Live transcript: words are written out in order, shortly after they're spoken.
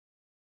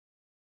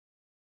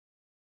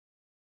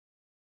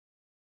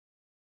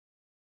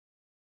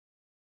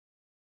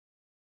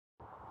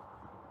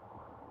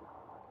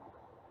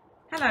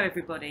Hello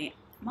everybody,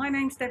 my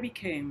name's Debbie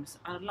Coombs.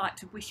 I'd like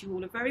to wish you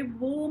all a very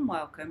warm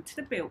welcome to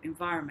the Built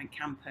Environment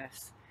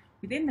Campus.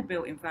 Within the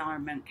Built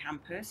Environment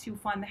Campus you'll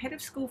find the Head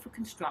of School for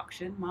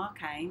Construction, Mark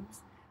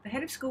Ames, the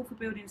Head of School for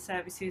Building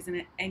Services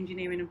and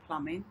Engineering and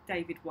Plumbing,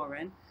 David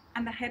Warren,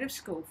 and the Head of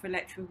School for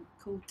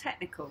Electrical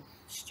Technical,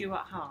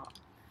 Stuart Hart.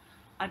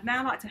 I'd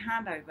now like to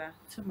hand over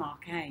to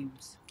Mark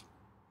Ames.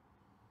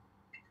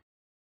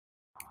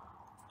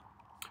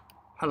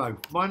 Hello,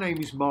 my name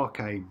is Mark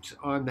Ames.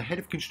 I'm the Head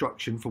of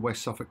Construction for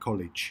West Suffolk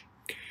College.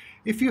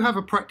 If you have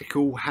a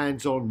practical,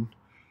 hands-on,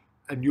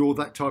 and you're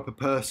that type of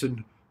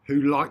person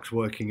who likes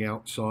working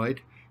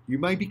outside, you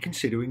may be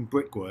considering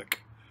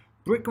brickwork.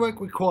 Brickwork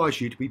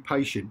requires you to be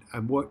patient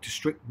and work to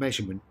strict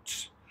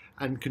measurements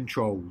and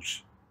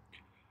controls.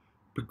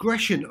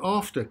 Progression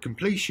after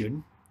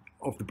completion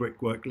of the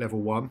brickwork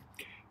level 1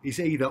 is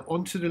either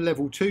onto the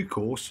level 2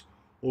 course,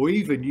 or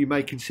even you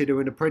may consider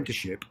an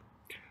apprenticeship.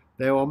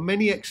 There are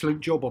many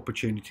excellent job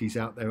opportunities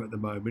out there at the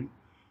moment,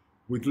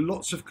 with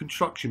lots of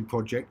construction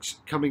projects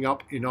coming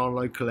up in our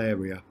local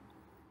area.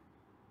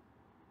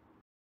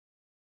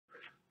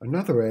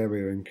 Another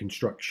area in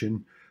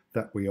construction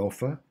that we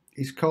offer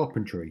is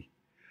carpentry.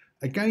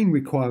 Again,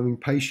 requiring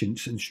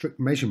patience and strict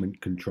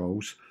measurement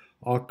controls,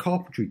 our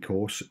carpentry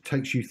course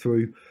takes you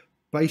through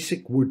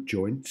basic wood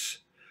joints,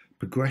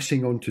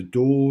 progressing onto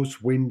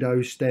doors,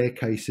 windows,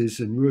 staircases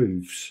and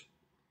roofs.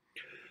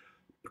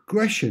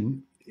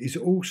 Progression is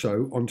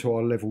also onto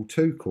our level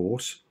 2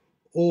 course,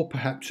 or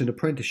perhaps an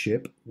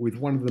apprenticeship with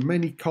one of the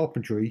many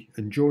carpentry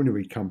and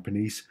joinery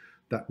companies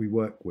that we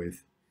work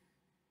with.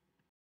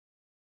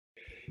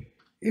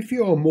 If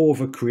you are more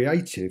of a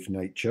creative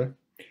nature,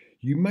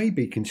 you may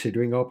be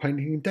considering our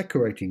painting and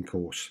decorating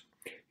course,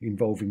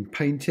 involving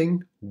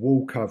painting,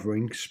 wall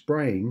covering,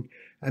 spraying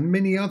and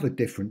many other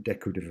different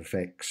decorative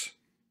effects.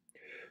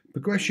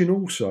 Progression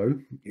also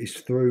is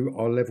through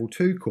our level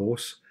 2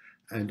 course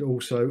and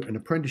also an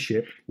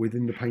apprenticeship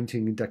within the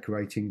painting and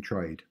decorating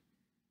trade.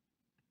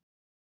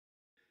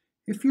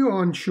 If you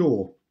are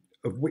unsure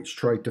of which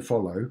trade to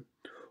follow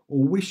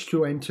or wish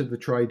to enter the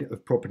trade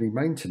of property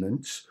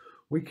maintenance,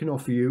 we can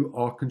offer you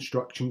our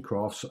construction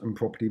crafts and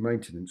property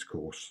maintenance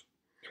course.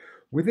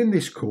 Within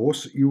this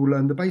course you will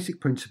learn the basic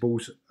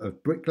principles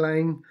of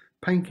bricklaying,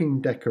 painting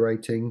and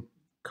decorating,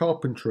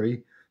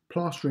 carpentry,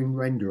 plastering,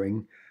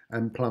 rendering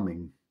and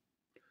plumbing.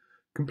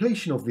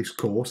 Completion of this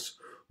course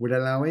would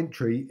allow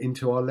entry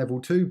into our level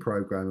 2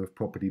 programme of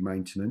property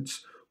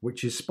maintenance,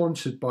 which is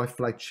sponsored by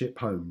Flagship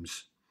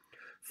Homes.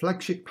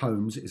 Flagship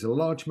Homes is a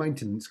large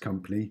maintenance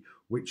company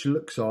which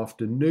looks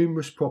after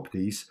numerous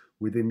properties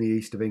within the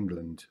east of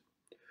England.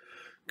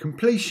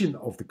 Completion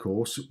of the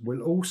course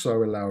will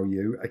also allow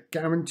you a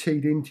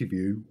guaranteed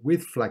interview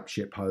with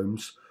Flagship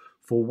Homes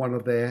for one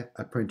of their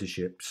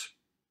apprenticeships.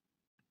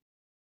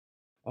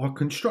 Our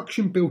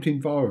Construction Built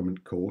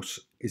Environment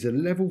course is a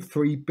level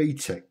 3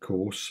 BTEC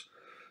course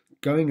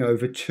going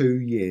over 2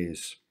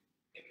 years.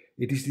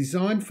 It is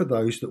designed for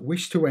those that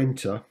wish to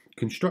enter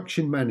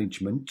construction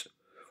management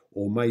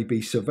or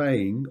maybe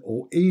surveying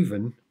or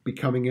even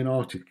becoming an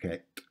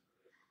architect.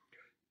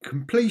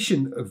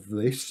 Completion of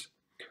this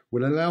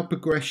will allow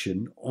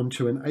progression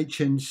onto an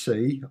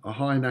HNC, a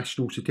Higher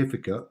National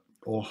Certificate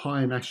or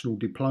Higher National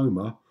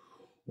Diploma,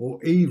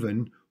 or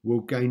even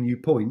will gain you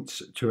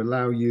points to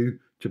allow you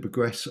to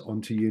progress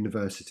onto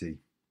university.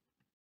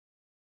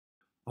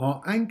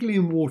 Our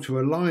Anglian Water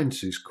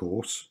Alliances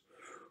course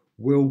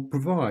will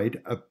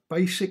provide a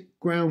basic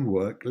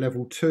groundwork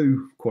level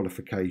 2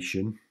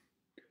 qualification,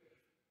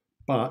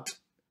 but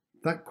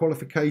that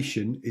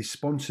qualification is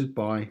sponsored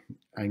by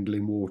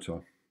Anglian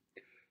Water.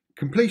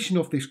 Completion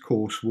of this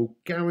course will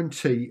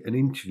guarantee an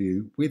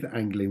interview with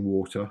Anglian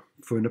Water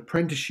for an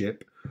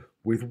apprenticeship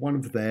with one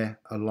of their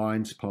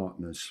alliance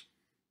partners.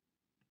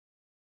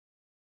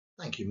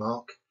 Thank you,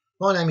 Mark.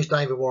 My name is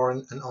David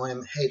Warren and I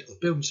am Head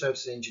of Building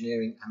Services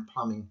Engineering and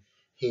Plumbing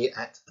here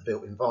at the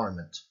Built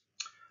Environment.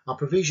 Our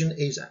provision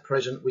is at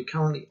present we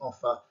currently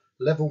offer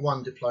Level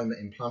 1 Diploma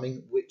in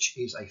Plumbing, which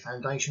is a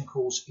foundation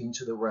course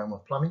into the realm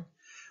of plumbing.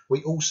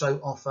 We also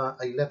offer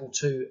a Level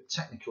 2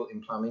 Technical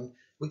in Plumbing,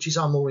 which is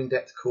our more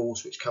in-depth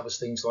course which covers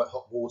things like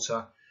hot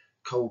water,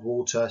 cold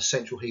water,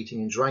 central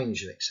heating and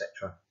drainage,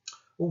 etc.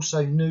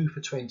 Also new for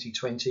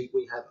 2020,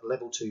 we have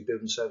Level 2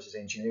 Building Services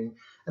Engineering,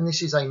 and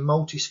this is a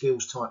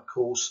multi-skills type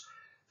course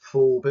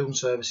for building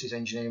services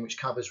engineering which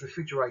covers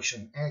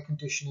refrigeration, air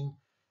conditioning,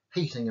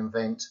 heating and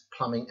vent,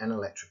 plumbing and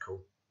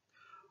electrical.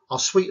 Our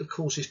suite of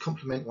courses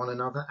complement one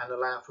another and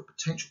allow for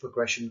potential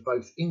progression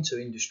both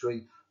into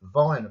industry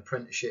via an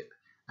apprenticeship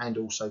and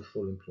also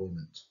full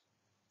employment.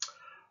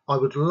 I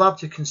would love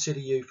to consider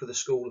you for the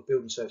School of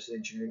Building Services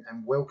Engineering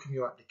and welcome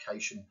your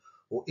application,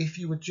 or if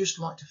you would just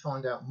like to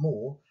find out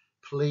more,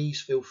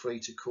 please feel free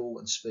to call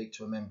and speak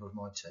to a member of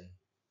my team.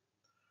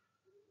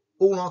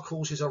 All our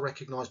courses are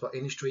recognised by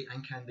industry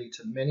and can lead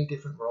to many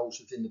different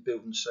roles within the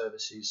building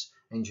services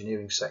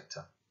engineering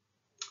sector.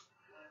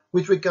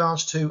 With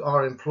regards to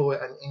our employer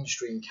and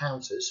industry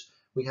encounters,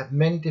 we have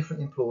many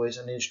different employers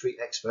and industry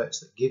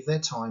experts that give their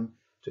time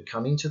to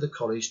come into the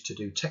college to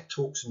do tech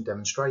talks and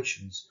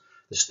demonstrations.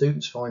 The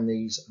students find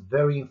these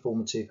very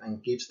informative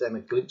and gives them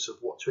a glimpse of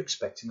what to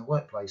expect in the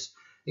workplace.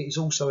 It is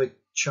also a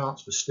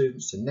chance for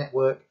students to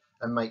network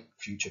and make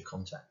future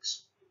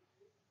contacts.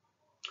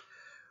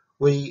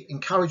 We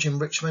encourage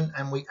enrichment,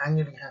 and we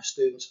annually have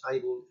students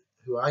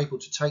who are able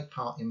to take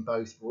part in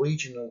both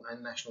regional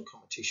and national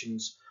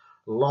competitions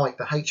like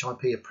the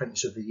HIP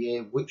Apprentice of the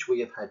Year, which we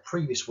have had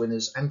previous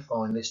winners and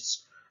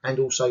finalists, and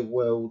also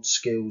World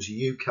Skills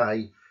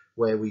UK,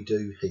 where we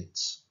do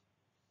heats.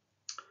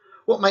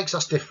 What makes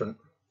us different?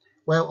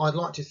 Well, I'd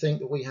like to think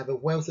that we have a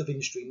wealth of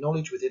industry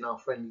knowledge within our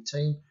friendly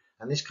team,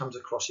 and this comes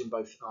across in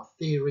both our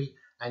theory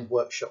and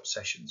workshop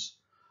sessions.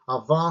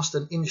 Our vast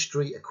and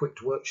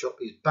industry-equipped workshop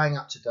is bang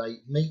up to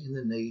date, meeting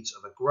the needs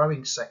of a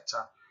growing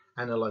sector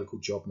and a local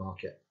job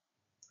market.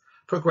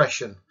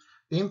 Progression.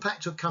 The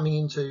impact of coming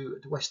into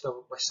West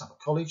Suffolk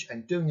College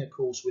and doing a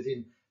course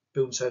within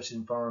Building Services,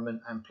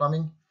 Environment and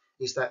Plumbing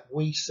is that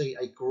we see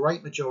a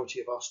great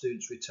majority of our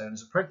students return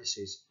as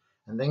apprentices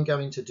and then go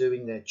into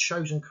doing their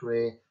chosen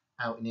career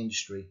out in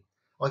industry.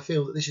 I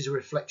feel that this is a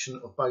reflection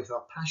of both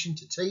our passion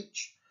to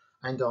teach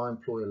and our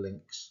employer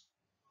links.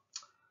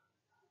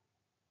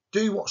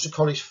 Do watch the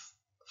college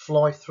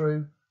fly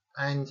through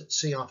and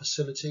see our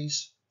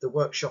facilities, the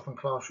workshop and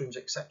classrooms,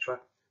 etc.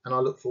 And I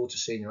look forward to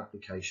seeing your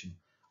application.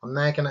 I'm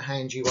now going to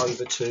hand you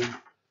over to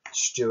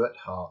Stuart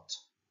Hart.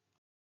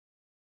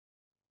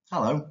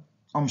 Hello,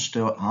 I'm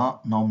Stuart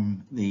Hart and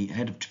I'm the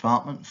Head of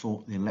Department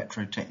for the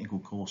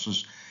Electrotechnical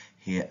courses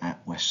here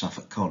at West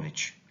Suffolk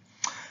College.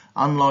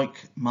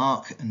 Unlike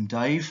Mark and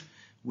Dave,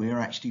 we're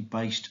actually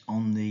based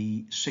on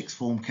the sixth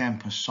form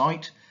campus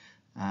site,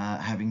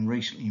 having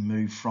recently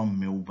moved from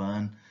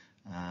Milburn,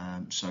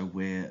 so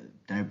we're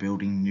now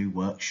building new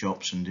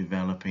workshops and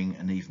developing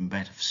an even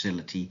better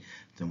facility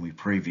than we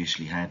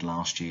previously had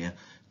last year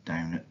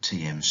down at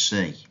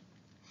TMC.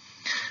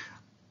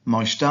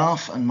 My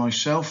staff and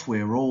myself,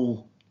 we're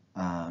all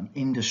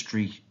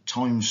industry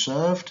time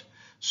served.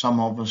 Some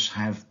of us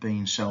have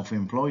been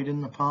self-employed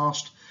in the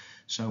past,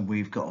 so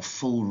we've got a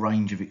full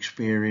range of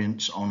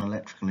experience on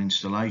electrical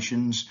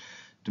installations,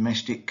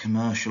 domestic,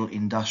 commercial,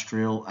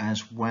 industrial,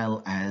 as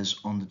well as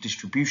on the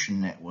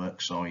distribution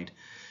network side.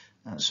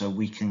 So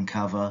we can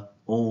cover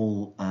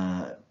all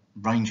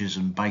ranges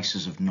and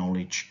bases of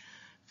knowledge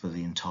for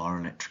the entire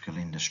electrical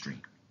industry.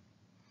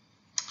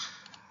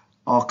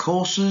 Our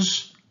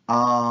courses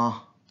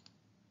are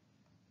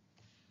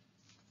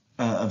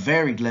a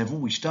varied level.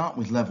 We start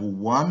with level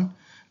 1.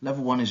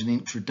 Level 1 is an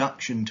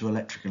introduction to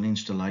electrical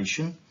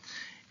installation.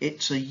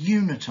 It's a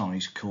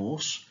unitised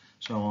course,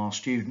 so our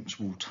students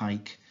will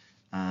take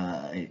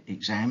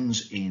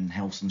exams in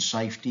health and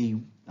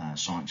safety,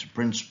 science and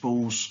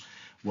principles,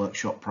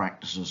 workshop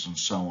practices and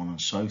so on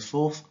and so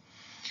forth.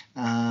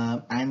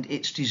 And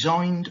it's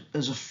designed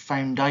as a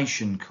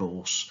foundation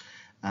course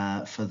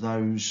for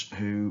those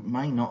who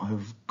may not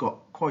have got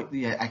quite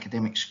the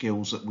academic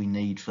skills that we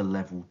need for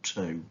level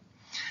 2.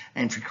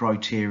 Entry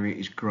criteria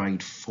is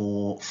grade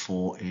 4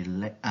 for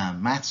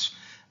maths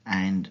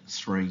and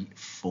 3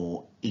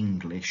 for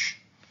English.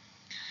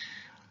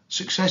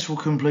 Successful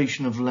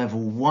completion of level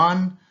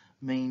 1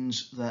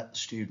 means that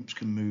students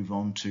can move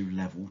on to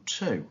level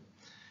 2.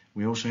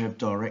 We also have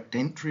direct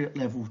entry at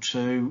level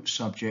 2,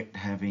 subject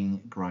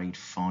having grade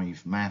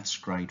 5 maths,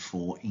 grade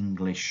 4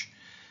 English,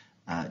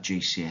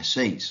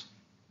 GCSEs.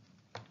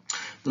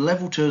 The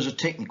level 2 is a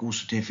technical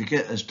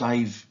certificate, as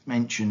Dave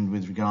mentioned,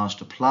 with regards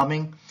to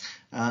plumbing.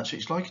 So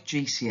it's like a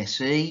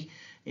GCSE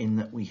in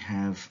that we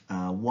have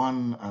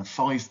one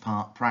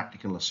 5-part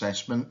practical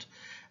assessment,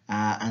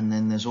 and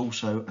then there's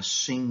also a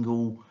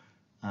single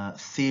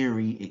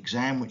theory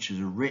exam, which is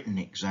a written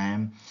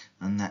exam,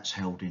 and that's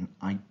held in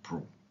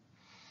April.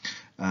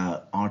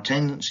 Our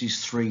attendance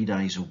is 3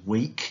 days a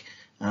week,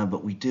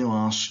 but we do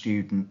ask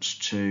students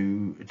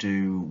to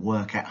do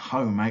work at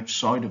home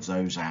outside of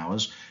those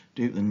hours.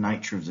 Due to the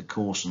nature of the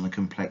course and the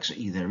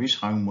complexity, there is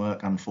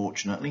homework,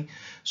 unfortunately,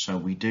 so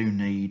we do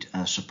need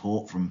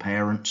support from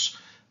parents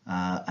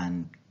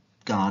and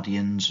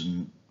guardians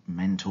and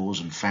mentors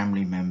and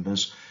family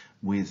members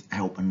with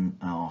helping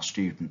our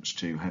students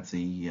to have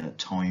the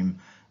time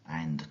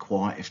and the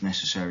quiet, if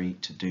necessary,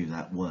 to do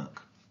that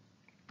work.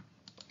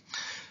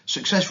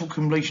 Successful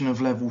completion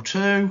of level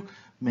 2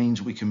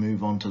 means we can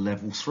move on to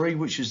level 3,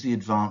 which is the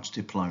advanced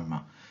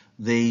diploma.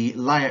 The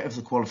layout of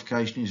the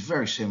qualification is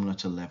very similar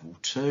to level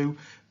 2,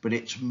 but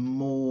it's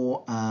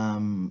more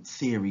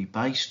theory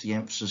based. The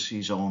emphasis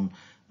is on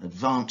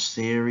advanced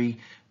theory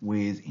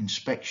with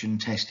inspection,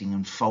 testing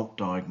and fault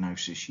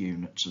diagnosis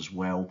units as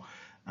well.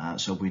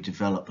 So we're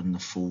developing the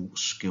full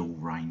skill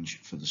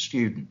range for the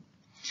student.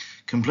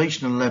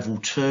 Completion of level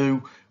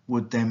 2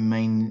 would then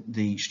mean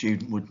the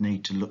student would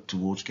need to look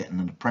towards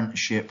getting an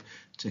apprenticeship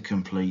to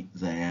complete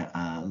their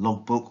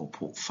logbook or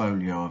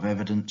portfolio of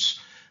evidence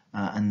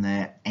and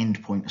their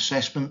endpoint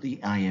assessment, the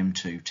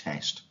AM2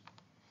 test.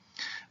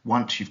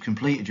 Once you've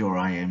completed your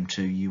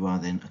AM2, you are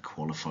then a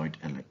qualified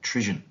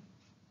electrician.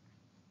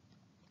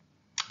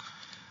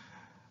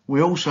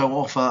 We also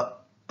offer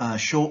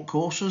short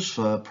courses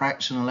for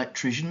practicing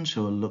electricians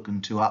who are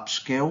looking to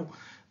upskill.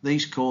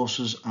 These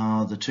courses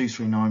are the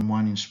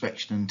 2391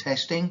 inspection and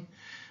testing.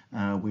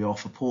 We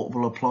offer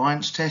portable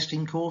appliance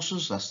testing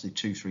courses, that's the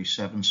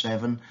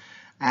 2377,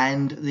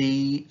 and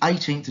the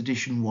 18th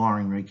edition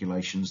wiring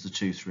regulations, the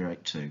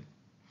 2382.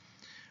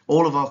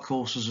 All of our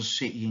courses are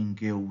City and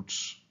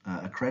Guilds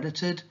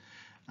accredited.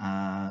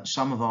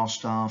 Some of our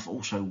staff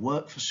also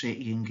work for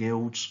City and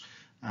Guilds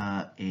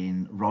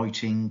in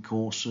writing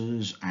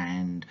courses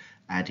and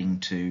adding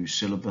to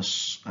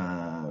syllabus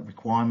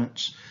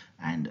requirements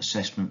and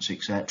assessments,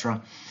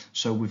 etc.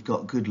 So we've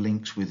got good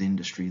links with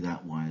industry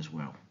that way as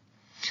well.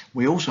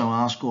 We also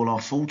ask all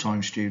our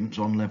full-time students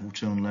on level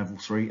 2 and level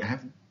 3 to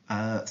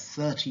have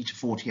 30 to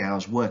 40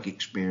 hours work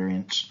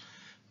experience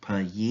per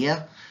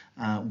year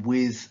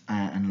with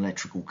an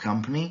electrical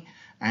company,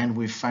 and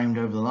we've found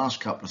over the last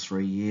couple of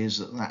 3 years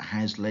that that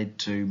has led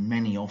to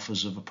many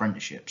offers of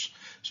apprenticeships,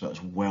 so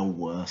it's well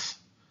worth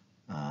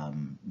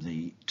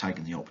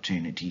taking the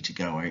opportunity to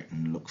go out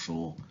and look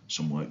for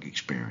some work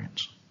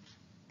experience.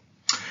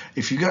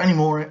 If you've got any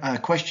more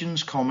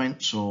questions,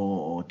 comments,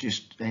 or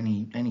just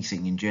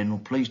anything in general,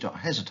 please don't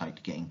hesitate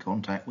to get in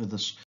contact with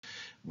us.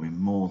 We're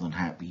more than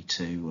happy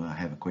to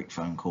have a quick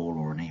phone call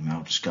or an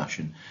email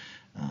discussion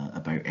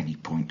about any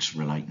points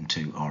relating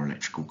to our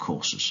electrical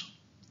courses.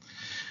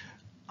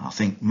 I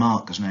think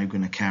Mark is now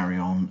going to carry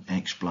on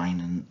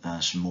explaining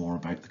some more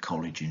about the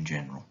college in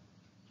general.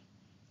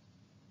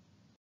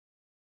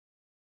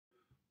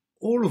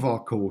 All of our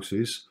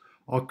courses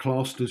are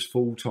classed as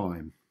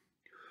full-time.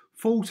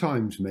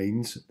 Full-time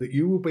means that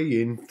you will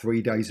be in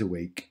 3 days a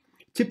week,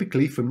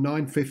 typically from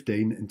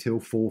 9:15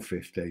 until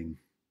 4:15.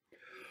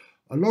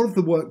 A lot of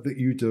the work that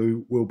you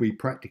do will be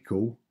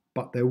practical,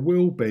 but there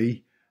will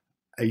be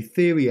a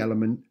theory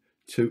element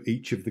to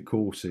each of the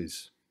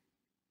courses.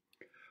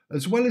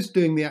 As well as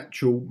doing the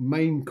actual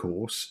main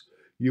course,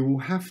 you will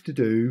have to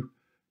do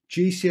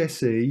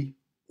GCSE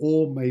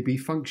or maybe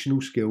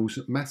functional skills,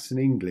 maths and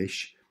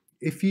English,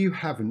 if you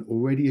haven't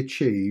already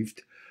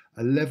achieved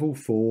a level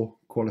 4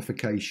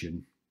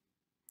 qualification.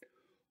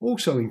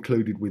 Also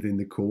included within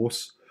the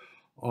course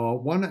are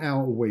 1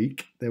 hour a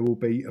week. There will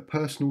be a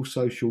personal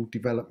social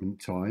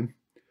development time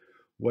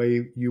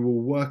where you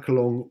will work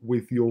along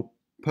with your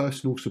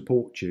personal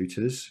support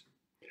tutors,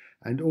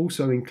 and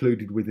also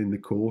included within the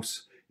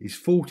course is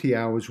 40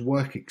 hours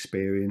work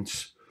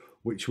experience,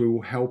 which we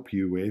will help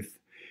you with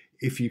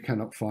if you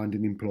cannot find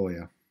an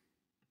employer.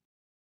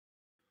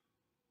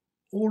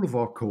 All of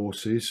our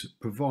courses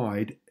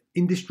provide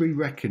industry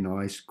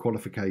recognised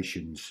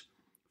qualifications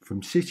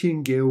from City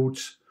and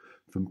Guilds,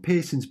 from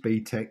Pearson's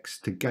BTECs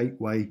to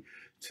Gateway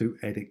to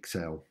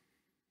EdExcel.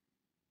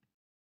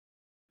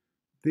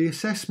 The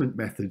assessment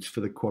methods for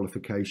the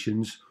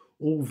qualifications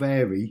all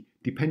vary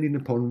depending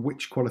upon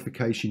which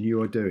qualification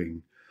you are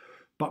doing,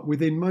 but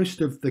within most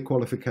of the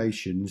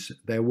qualifications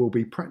there will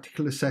be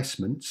practical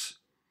assessments,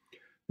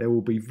 there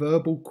will be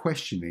verbal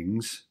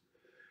questionings,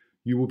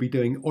 you will be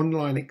doing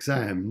online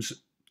exams,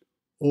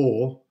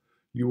 or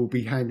you will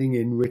be handing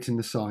in written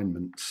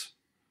assignments.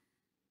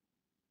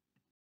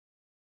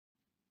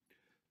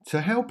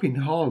 To help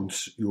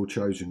enhance your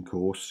chosen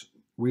course,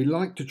 we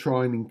like to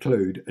try and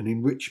include an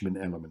enrichment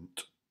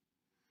element.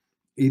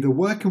 Either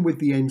working with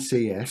the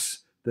NCS,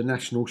 the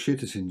National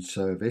Citizen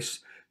Service,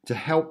 to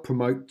help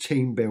promote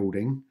team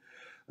building,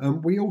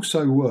 we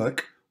also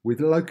work with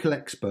local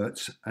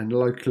experts and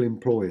local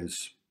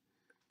employers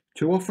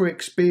to offer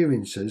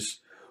experiences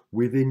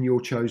within your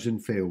chosen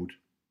field.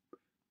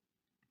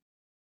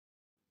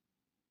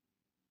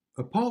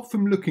 Apart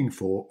from looking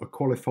for a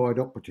qualified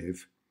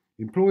operative,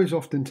 employers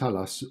often tell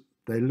us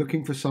they're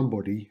looking for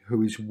somebody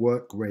who is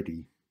work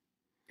ready,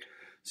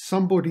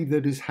 somebody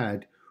that has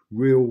had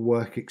real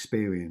work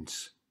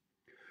experience.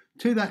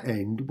 To that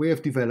end, we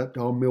have developed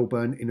our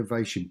Milburn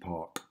Innovation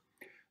Park,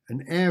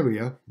 an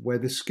area where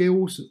the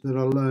skills that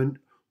are learned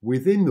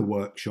within the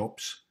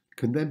workshops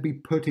can then be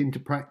put into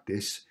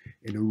practice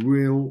in a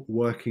real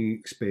working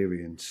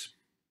experience.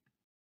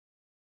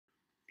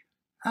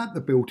 At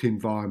the Built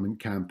Environment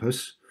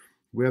campus,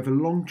 we have a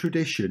long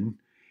tradition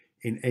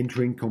in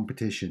entering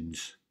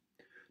competitions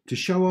to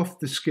show off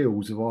the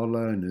skills of our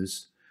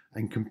learners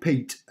and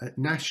compete at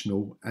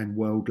national and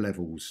world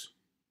levels.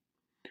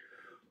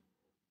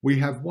 We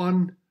have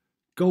won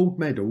gold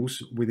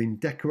medals within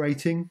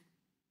decorating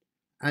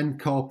and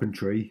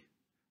carpentry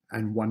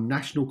and won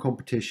national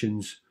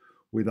competitions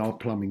with our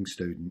plumbing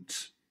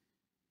students.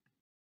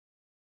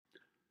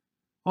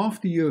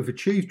 After you have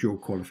achieved your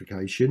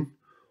qualification,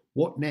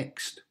 what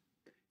next?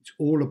 It's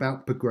all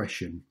about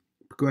progression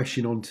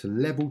onto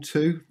level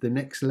 2, the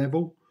next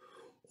level,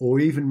 or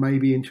even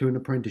maybe into an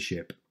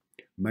apprenticeship.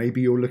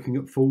 Maybe you're looking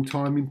at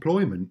full-time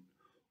employment,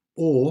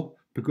 or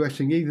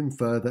progressing even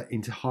further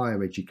into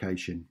higher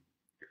education,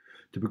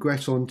 to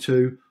progress on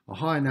to a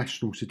higher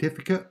national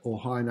certificate or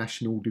higher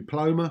national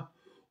diploma,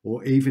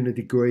 or even a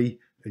degree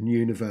in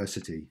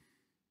university.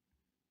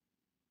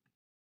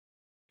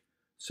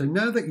 So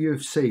now that you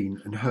have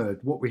seen and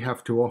heard what we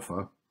have to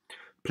offer,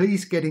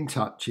 please get in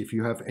touch if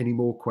you have any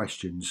more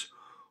questions,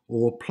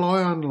 or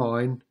apply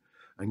online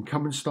and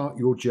come and start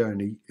your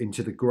journey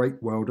into the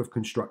great world of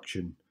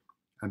construction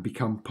and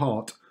become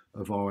part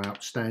of our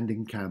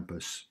outstanding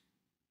campus.